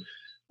third.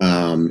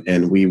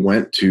 And we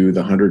went to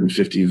the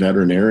 150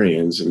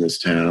 veterinarians in this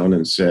town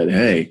and said,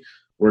 hey,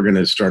 we're going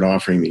to start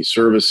offering these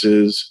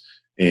services.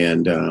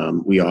 And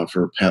we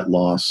offer pet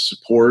loss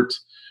support.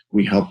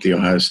 We helped the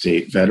Ohio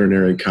State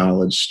Veterinary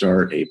College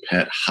start a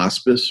pet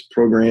hospice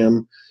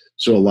program.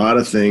 So a lot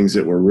of things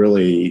that were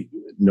really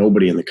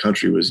nobody in the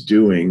country was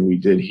doing, we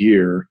did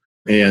here.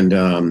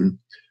 And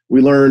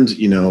we learned,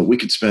 we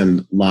could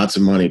spend lots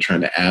of money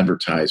trying to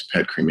advertise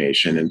pet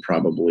cremation, and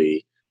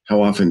probably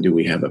how often do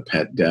we have a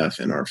pet death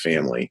in our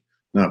family?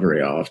 Not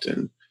very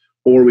often.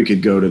 Or we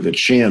could go to the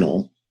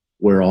channel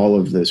where all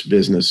of this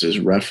business is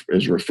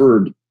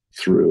referred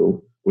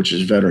through, which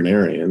is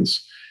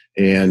veterinarians,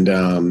 and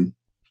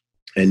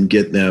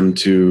get them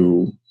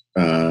to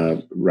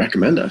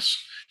recommend us.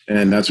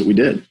 And that's what we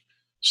did.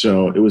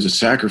 So it was a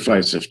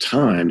sacrifice of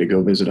time to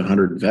go visit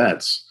 100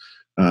 vets,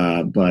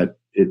 but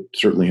it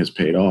certainly has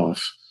paid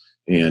off.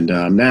 And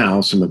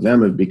now some of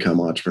them have become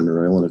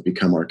entrepreneurial and have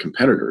become our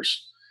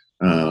competitors.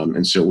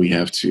 And so we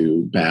have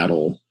to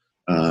battle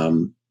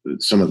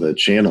some of the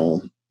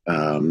channel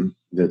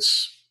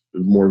that's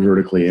more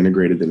vertically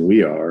integrated than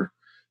we are.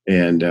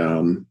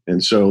 And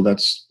so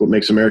that's what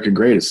makes America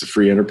great. It's the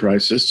free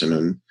enterprise system,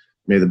 and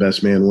may the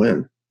best man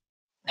win.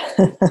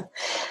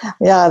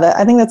 Yeah,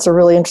 I think that's a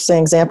really interesting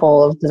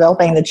example of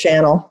developing the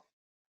channel.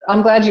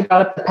 I'm glad you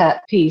brought up the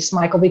pet piece,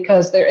 Michael,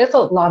 because there is a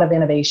lot of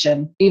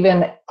innovation,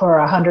 even for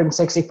a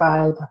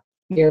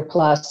 165-year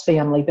plus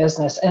family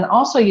business. And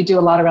also you do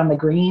a lot around the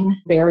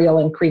green burial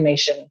and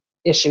cremation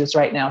issues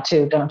right now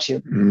too, don't you?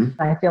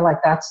 Mm-hmm. I feel like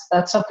that's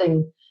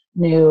something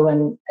new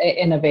and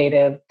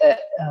innovative that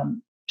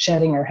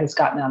Schrodinger has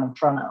gotten out in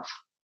front of.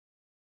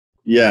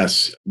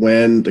 Yes.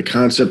 When the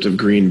concept of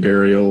green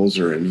burials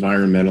or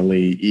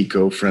environmentally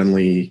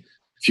eco-friendly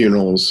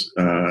funerals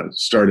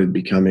started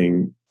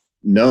becoming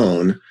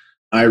known,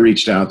 I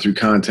reached out through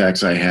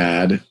contacts I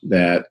had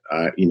that,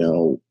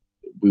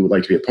 we would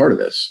like to be a part of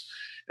this.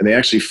 And they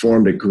actually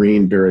formed a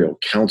green burial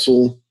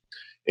council,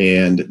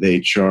 and they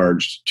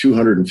charged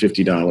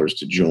 $250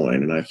 to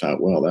join. And I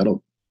thought, well,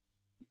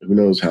 who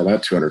knows how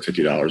that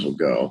 $250 will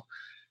go.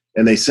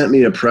 And they sent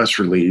me a press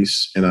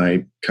release, and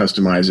I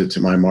customized it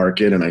to my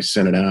market, and I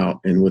sent it out.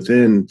 And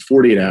within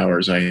 48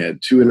 hours, I had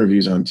 2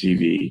 interviews on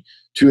TV,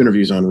 2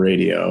 interviews on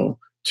radio,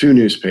 2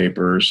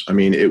 newspapers. I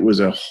mean, it was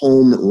a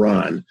home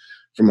run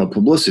from a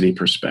publicity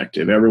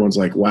perspective. Everyone's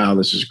like, wow,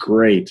 this is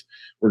great.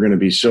 We're going to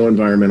be so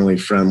environmentally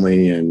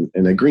friendly. And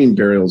a green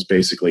burial is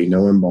basically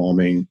no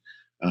embalming.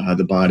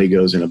 The body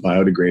goes in a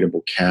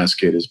biodegradable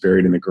casket, is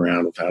buried in the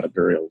ground without a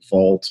burial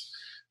vault.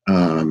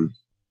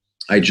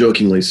 I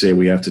jokingly say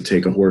we have to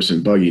take a horse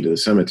and buggy to the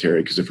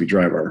cemetery, because if we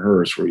drive our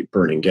hearse, we're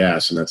burning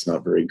gas, and that's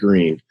not very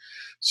green.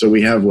 So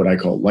we have what I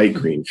call light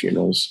green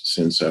funerals,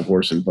 since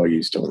horse and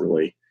buggies don't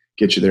really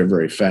get you there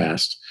very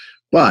fast.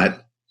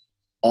 But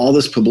all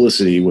this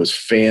publicity was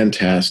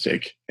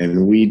fantastic,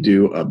 and we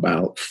do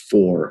about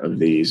 4 of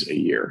these a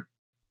year.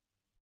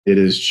 It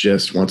is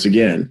just, once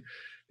again,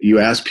 you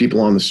ask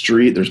people on the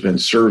street, there's been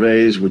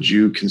surveys, would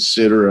you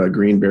consider a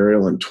green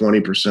burial? And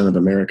 20% of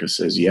America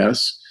says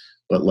yes,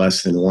 but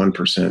less than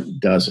 1%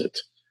 does it.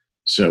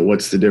 So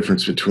what's the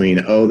difference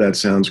between, oh, that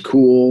sounds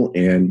cool,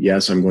 and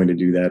yes, I'm going to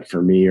do that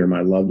for me or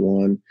my loved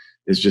one,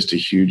 is just a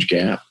huge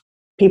gap.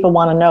 People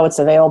want to know it's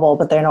available,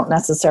 but they don't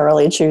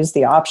necessarily choose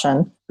the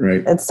option.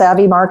 Right. It's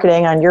savvy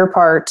marketing on your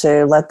part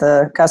to let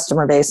the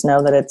customer base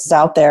know that it's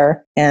out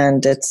there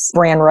and it's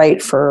brand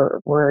right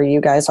for where you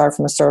guys are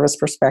from a service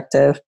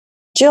perspective.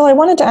 Jill, I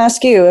wanted to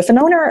ask you, if an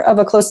owner of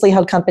a closely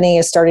held company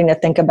is starting to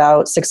think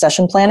about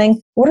succession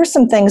planning, what are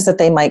some things that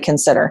they might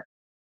consider?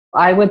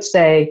 I would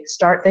say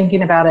start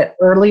thinking about it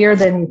earlier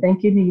than you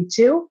think you need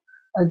to.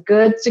 A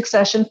good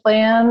succession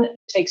plan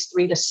takes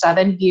 3 to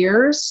 7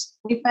 years,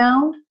 we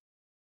found.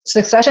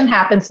 Succession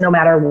happens no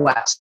matter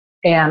what.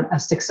 And a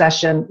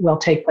succession will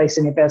take place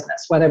in your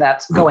business, whether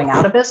that's going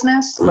out of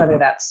business, whether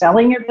that's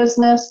selling your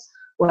business,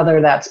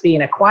 whether that's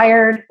being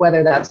acquired,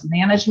 whether that's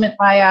management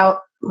buyout,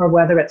 or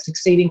whether it's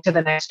succeeding to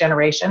the next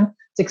generation.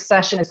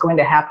 Succession is going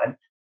to happen.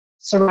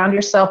 Surround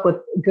yourself with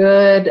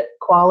good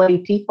quality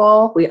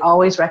people. We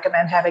always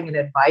recommend having an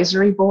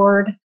advisory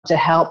board to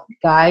help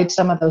guide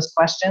some of those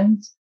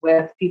questions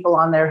with people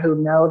on there who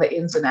know the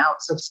ins and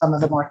outs of some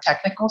of the more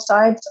technical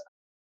sides.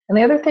 And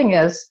the other thing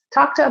is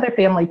talk to other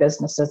family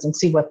businesses and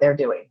see what they're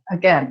doing.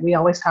 Again, we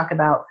always talk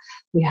about,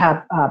 we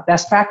have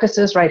best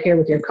practices right here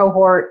with your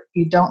cohort.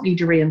 You don't need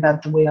to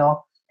reinvent the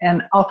wheel.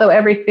 And although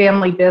every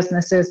family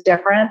business is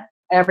different,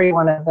 every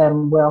one of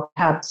them will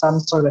have some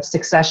sort of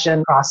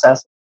succession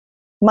process.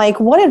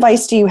 Mike, what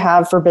advice do you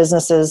have for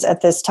businesses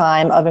at this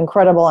time of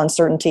incredible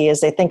uncertainty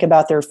as they think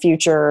about their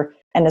future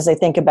and as they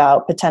think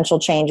about potential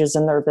changes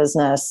in their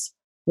business,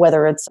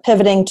 whether it's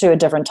pivoting to a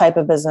different type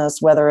of business,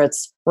 whether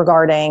it's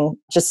regarding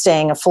just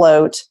staying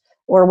afloat,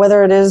 or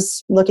whether it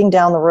is looking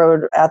down the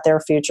road at their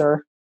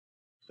future?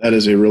 That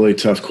is a really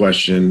tough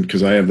question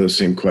because I have those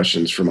same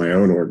questions for my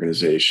own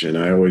organization.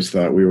 I always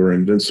thought we were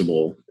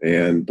invincible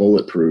and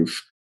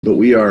bulletproof, but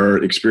we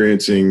are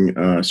experiencing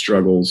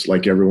struggles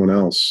like everyone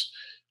else.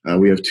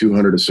 We have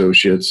 200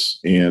 associates,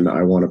 and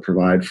I want to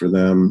provide for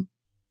them.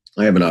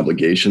 I have an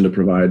obligation to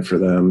provide for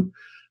them,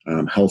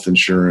 health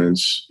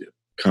insurance,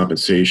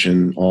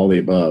 compensation, all the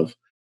above.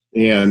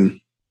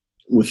 And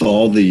with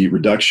all the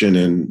reduction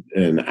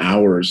in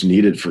hours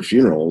needed for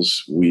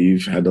funerals,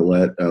 we've had to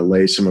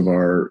lay some of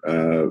our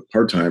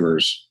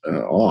part-timers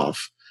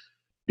off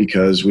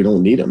because we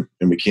don't need them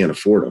and we can't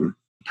afford them.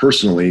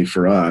 Personally,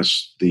 for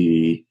us,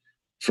 the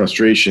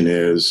frustration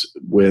is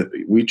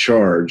we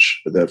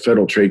charge, the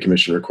Federal Trade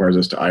Commission requires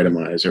us to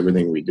itemize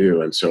everything we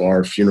do. And so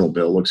our funeral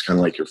bill looks kind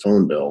of like your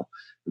phone bill.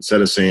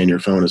 Instead of saying your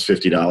phone is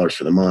 $50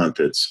 for the month,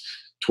 it's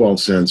 12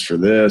 cents for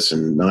this,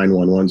 and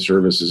 911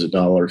 service is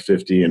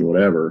 $1.50 and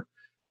whatever.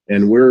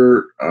 And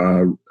we're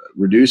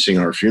reducing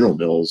our funeral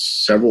bills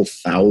several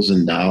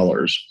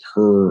 $1,000s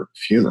per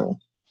funeral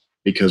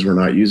because we're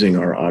not using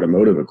our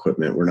automotive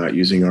equipment. We're not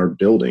using our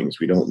buildings.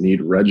 We don't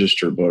need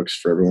register books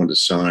for everyone to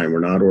sign. We're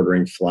not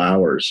ordering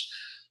flowers.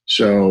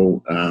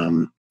 So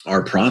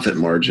our profit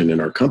margin in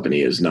our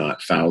company is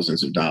not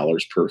thousands of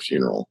dollars per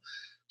funeral.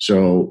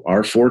 So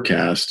our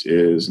forecast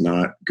is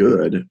not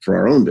good for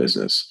our own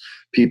business.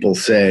 People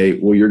say,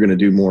 well, you're going to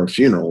do more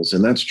funerals.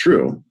 And that's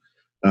true.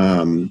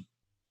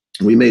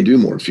 We may do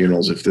more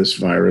funerals if this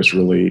virus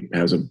really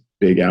has a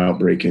big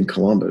outbreak in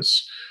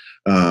Columbus.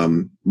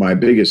 My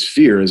biggest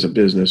fear as a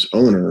business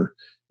owner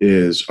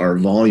is our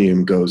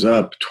volume goes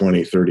up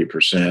 20,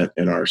 30%,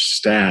 and our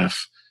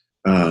staff,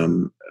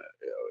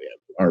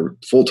 our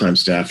full-time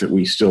staff that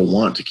we still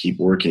want to keep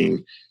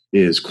working,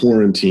 is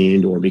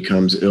quarantined or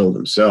becomes ill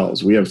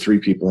themselves. We have 3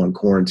 people on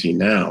quarantine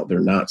now. They're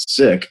not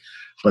sick,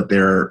 but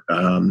they're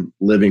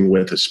living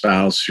with a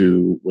spouse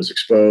who was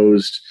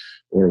exposed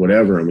or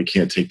whatever, and we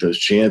can't take those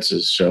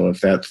chances. So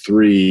if that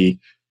 3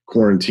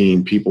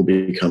 quarantine people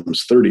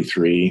becomes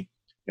 33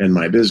 and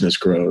my business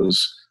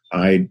grows,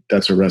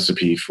 that's a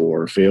recipe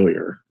for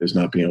failure, is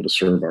not being able to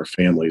serve our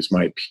families.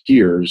 My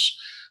peers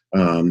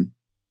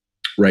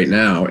right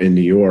now in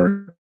New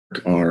York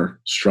are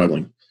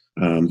struggling.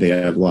 They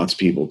have lots of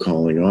people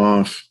calling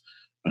off.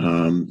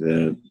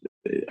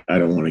 I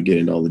don't want to get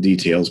into all the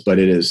details, but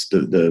it is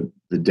the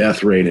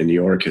death rate in New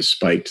York has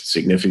spiked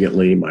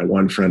significantly. My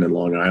one friend in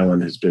Long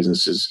Island, his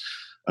business has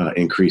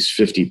increased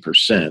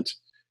 50%.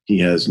 He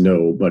has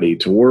nobody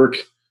to work.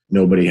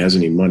 Nobody has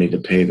any money to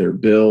pay their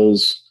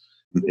bills.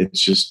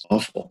 It's just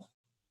awful.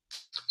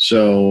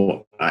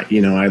 So,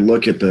 I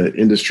look at the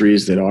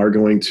industries that are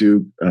going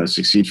to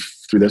succeed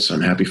through this. I'm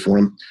happy for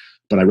them,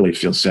 but I really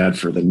feel sad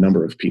for the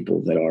number of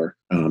people that are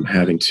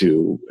having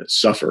to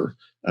suffer.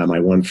 My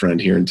one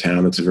friend here in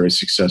town that's a very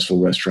successful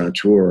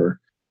restaurateur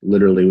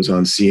literally was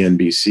on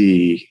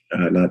CNBC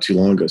not too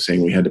long ago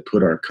saying we had to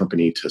put our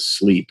company to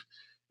sleep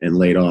and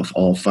laid off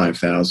all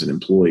 5,000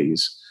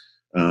 employees.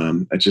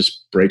 That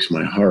just breaks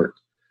my heart.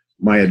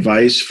 My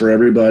advice for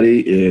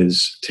everybody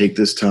is take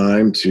this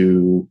time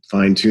to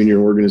fine-tune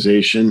your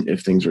organization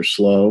if things are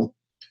slow.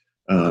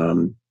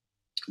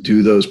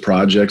 Do those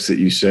projects that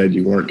you said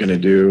you weren't going to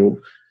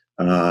do.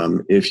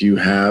 If you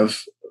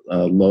have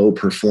low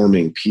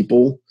performing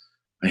people,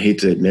 I hate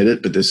to admit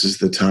it, but this is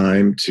the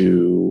time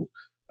to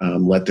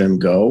let them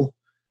go.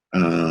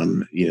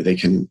 They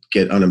can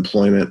get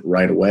unemployment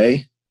right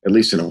away, at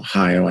least in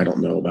Ohio. I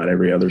don't know about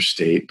every other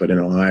state, but in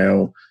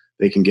Ohio,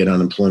 they can get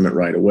unemployment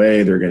right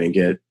away. They're going to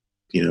get,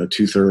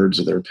 2/3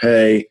 of their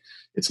pay.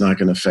 It's not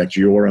going to affect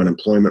your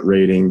unemployment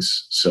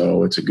ratings.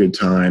 So it's a good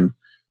time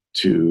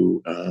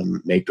to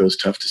make those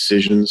tough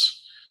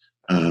decisions.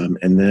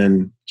 And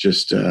then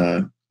just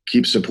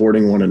keep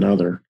supporting one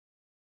another.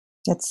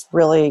 It's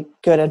really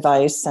good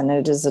advice, and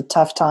it is a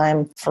tough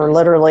time for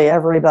literally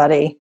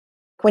everybody.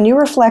 When you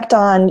reflect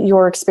on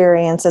your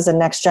experience as a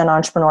next-gen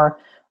entrepreneur,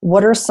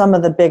 what are some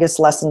of the biggest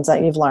lessons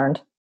that you've learned?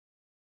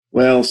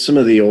 Well, some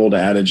of the old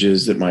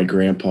adages that my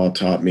grandpa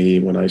taught me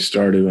when I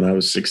started when I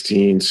was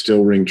 16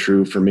 still ring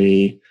true for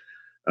me.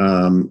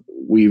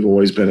 We've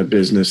always been a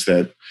business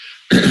that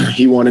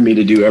he wanted me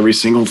to do every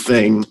single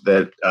thing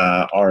that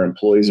our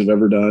employees have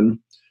ever done,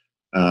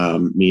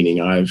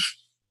 meaning I've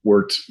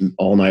worked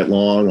all night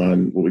long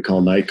on what we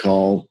call night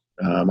call.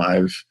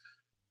 I've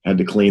had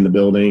to clean the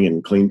building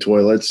and clean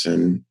toilets.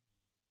 And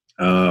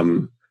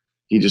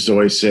he just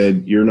always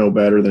said, you're no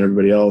better than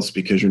everybody else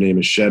because your name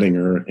is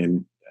Schettinger.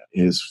 And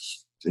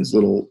his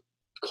little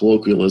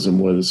colloquialism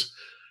was,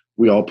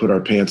 we all put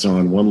our pants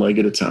on one leg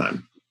at a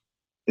time.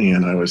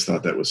 And I always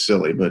thought that was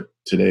silly, but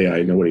today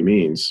I know what he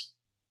means.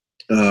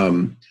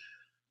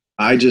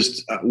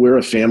 We're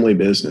a family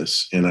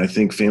business, and I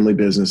think family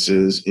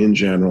businesses in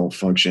general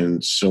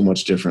function so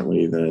much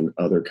differently than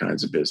other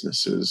kinds of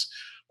businesses.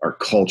 Our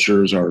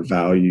cultures, our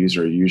values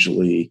are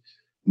usually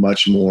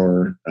much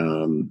more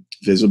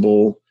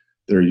visible.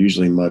 They're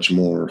usually much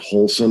more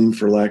wholesome,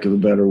 for lack of a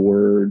better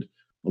word.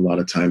 A lot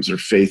of times they're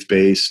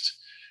faith-based.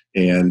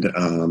 And,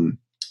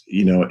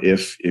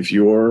 if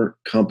your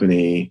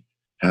company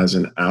has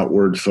an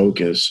outward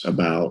focus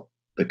about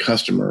the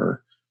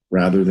customer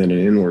rather than an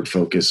inward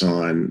focus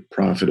on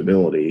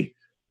profitability,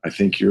 I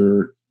think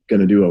you're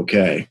going to do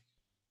okay.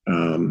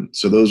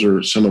 So those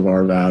are some of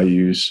our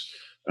values.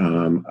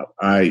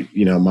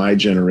 My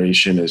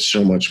generation is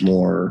so much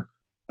more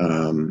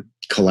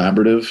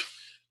collaborative.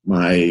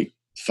 My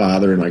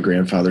father and my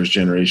grandfather's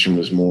generation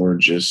was more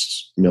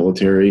just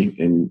military,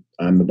 and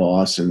I'm the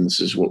boss and this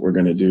is what we're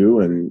going to do.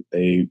 And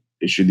they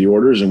issued the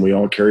orders and we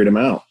all carried them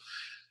out.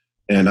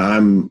 And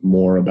I'm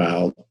more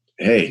about,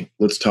 hey,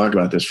 let's talk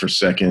about this for a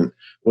second.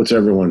 What's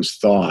everyone's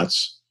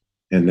thoughts?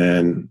 And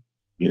then,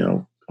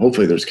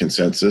 hopefully there's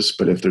consensus,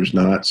 but if there's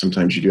not,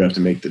 sometimes you do have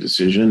to make the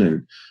decision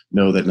and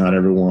know that not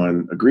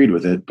everyone agreed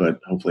with it, but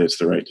hopefully it's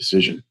the right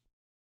decision.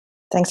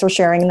 Thanks for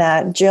sharing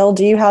that. Jill,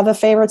 do you have a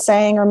favorite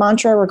saying or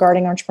mantra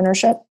regarding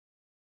entrepreneurship?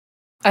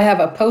 I have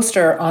a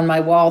poster on my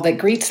wall that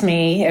greets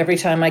me every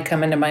time I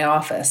come into my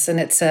office, and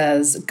it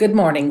says, "Good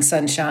morning,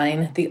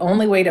 sunshine. The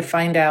only way to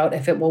find out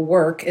if it will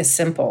work is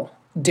simple.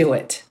 Do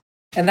it."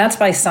 And that's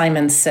by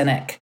Simon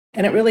Sinek.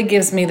 And it really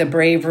gives me the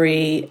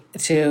bravery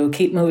to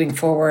keep moving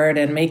forward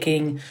and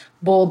making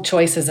bold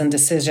choices and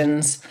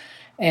decisions.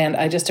 And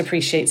I just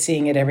appreciate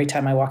seeing it every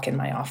time I walk in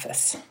my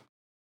office.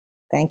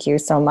 Thank you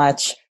so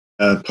much.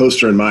 A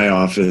poster in my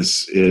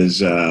office is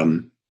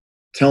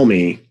tell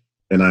me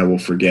and I will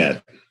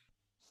forget.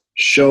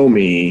 Show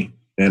me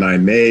and I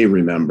may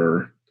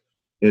remember.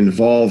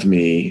 Involve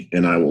me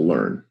and I will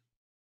learn.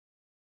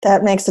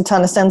 That makes a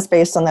ton of sense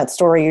based on that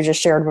story you just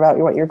shared about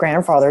what your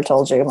grandfather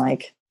told you,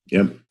 Mike.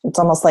 Yep. It's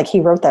almost like he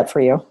wrote that for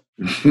you.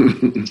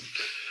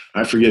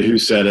 I forget who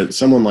said it.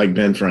 Someone like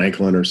Ben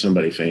Franklin or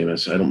somebody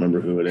famous. I don't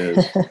remember who it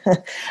is.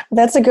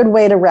 That's a good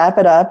way to wrap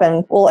it up,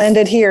 and we'll end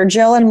it here.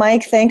 Jill and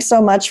Mike, thanks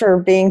so much for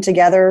being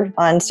together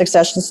on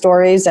Succession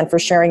Stories and for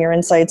sharing your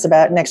insights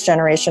about next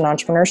generation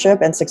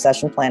entrepreneurship and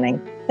succession planning.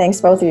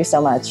 Thanks both of you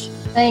so much.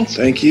 Thanks.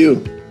 Thank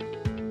you.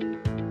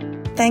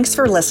 Thanks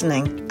for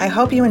listening. I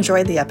hope you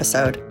enjoyed the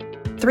episode.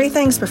 3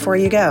 things before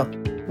you go.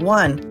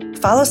 1,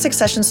 follow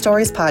Succession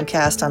Stories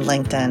podcast on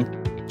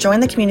LinkedIn. Join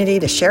the community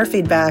to share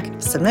feedback,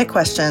 submit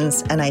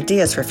questions, and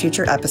ideas for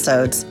future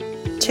episodes.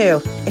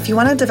 2, if you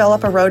want to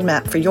develop a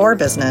roadmap for your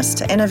business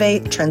to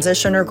innovate,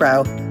 transition, or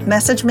grow,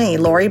 message me,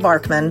 Lori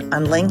Barkman,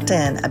 on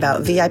LinkedIn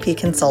about VIP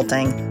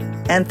consulting.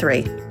 And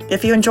 3,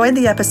 if you enjoyed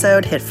the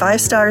episode, hit 5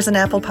 stars in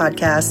Apple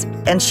Podcasts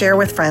and share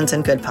with friends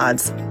in Good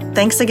Pods.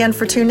 Thanks again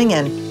for tuning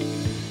in.